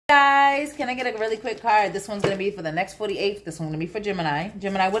Guys, can I get a really quick card? This one's going to be for the next 48. This one's going to be for Gemini.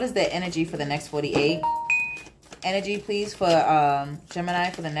 Gemini, what is the energy for the next 48? Energy, please, for Gemini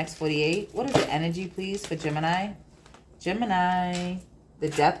for the next 48. What is the energy, please, for Gemini? Gemini. The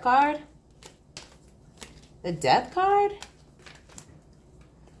Death card? The Death card?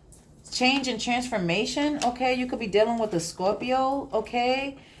 Change and transformation. Okay, you could be dealing with a Scorpio.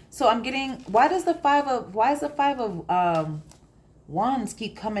 Okay, so I'm getting, why is the five of wands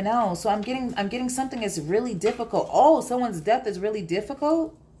keep coming out? So I'm getting something that's really difficult. Oh, someone's death is really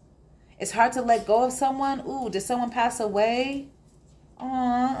difficult. It's hard to let go of someone. Ooh, did someone pass away?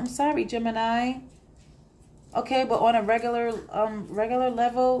 Oh, I'm sorry, Gemini. Okay, but on a regular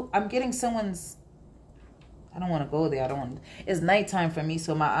level, I'm getting someone's, I don't want to go there. I don't want, it's nighttime for me,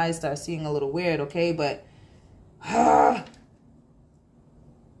 so my eyes start seeing a little weird, okay? But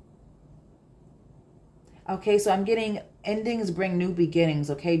okay, so I'm getting endings bring new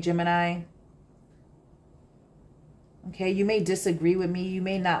beginnings, okay, Gemini? Okay, you may disagree with me. You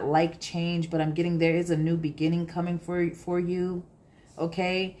may not like change, but I'm getting there is a new beginning coming for you.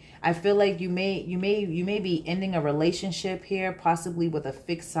 Okay, I feel like you may be ending a relationship here, possibly with a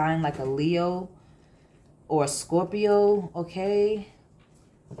fixed sign like a Leo or a Scorpio. Okay,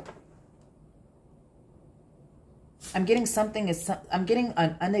 I'm getting something I'm getting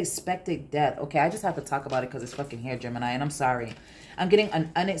an unexpected death. Okay, I just have to talk about it because it's fucking here, Gemini, and I'm sorry. I'm getting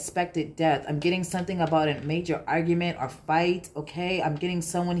an unexpected death. I'm getting something about a major argument or fight. Okay, I'm getting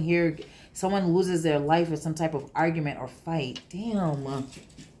someone here. Someone loses their life in some type of argument or fight. Damn.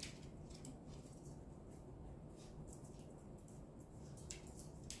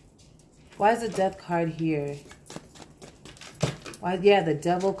 Why is the Death card here? Why? Yeah, the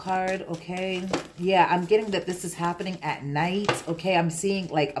Devil card. Okay. Yeah, I'm getting that this is happening at night. Okay, I'm seeing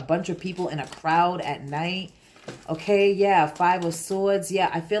like a bunch of people in a crowd at night. Okay, yeah, Five of Swords.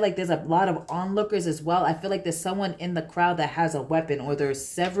 Yeah, I feel like there's a lot of onlookers as well. I feel like there's someone in the crowd that has a weapon, or there's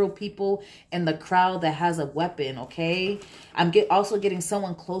several people in the crowd that has a weapon, okay? I'm also getting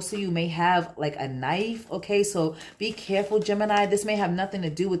someone close to you may have like a knife, okay? So be careful, Gemini. This may have nothing to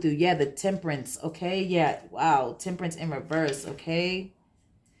do with you. Yeah, the Temperance, okay? Yeah, wow, Temperance in reverse, okay?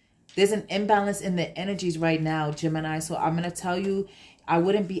 There's an imbalance in the energies right now, Gemini. So I'm going to tell you, I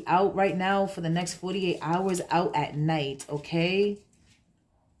wouldn't be out right now for the next 48 hours out at night, okay?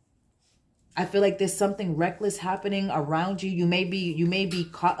 I feel like there's something reckless happening around you. You may be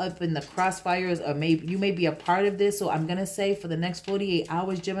caught up in the crossfires, or maybe you may be a part of this. So I'm going to say for the next 48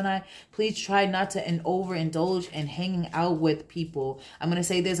 hours, Gemini, please try not to overindulge in hanging out with people. I'm going to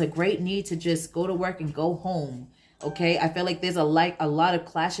say there's a great need to just go to work and go home. Okay, I feel like there's a lot of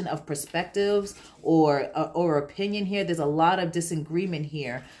clashing of perspectives or opinion here. There's a lot of disagreement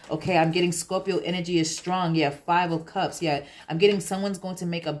here. Okay, I'm getting Scorpio energy is strong. Yeah, Five of Cups. Yeah, I'm getting someone's going to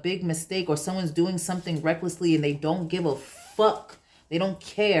make a big mistake, or someone's doing something recklessly and they don't give a fuck. They don't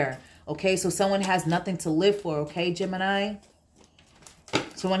care. Okay, so someone has nothing to live for. Okay, Gemini?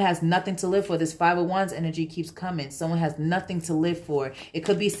 Someone has nothing to live for. This Five of Wands energy keeps coming. Someone has nothing to live for. It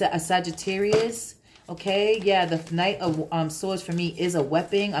could be a Sagittarius. Okay, yeah, the Knight of Swords for me is a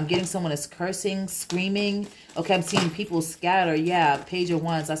weapon. I'm getting someone is cursing, screaming. Okay, I'm seeing people scatter. Yeah, Page of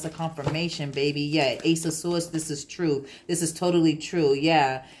Wands, that's a confirmation, baby. Yeah, Ace of Swords, this is true. This is totally true.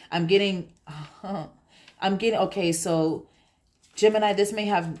 Yeah, I'm getting, okay, so Gemini, this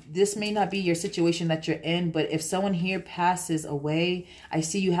may not be your situation that you're in, but if someone here passes away, I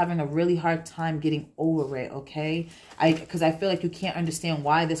see you having a really hard time getting over it, okay? Because I feel like you can't understand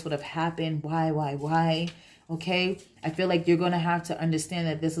why this would have happened. Why? Okay? I feel like you're going to have to understand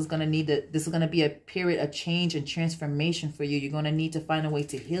that this is going to be a period of change and transformation for you. You're going to need to find a way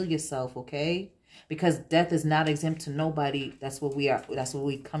to heal yourself, okay? Because death is not exempt to nobody. That's what we are. That's what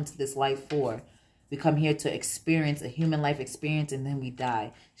we come to this life for. We come here to experience a human life experience, and then we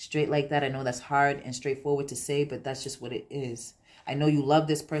die. Straight like that. I know that's hard and straightforward to say, but that's just what it is. I know you love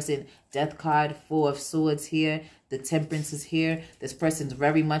this person. Death card, Four of Swords here. The Temperance is here. This person's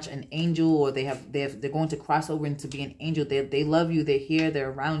very much an angel, or they're going to cross over into being an angel. They love you. They're here.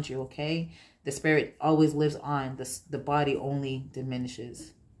 They're around you, okay? The spirit always lives on. The body only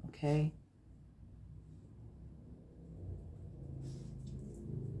diminishes, okay?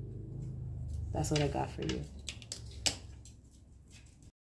 That's what I got for you.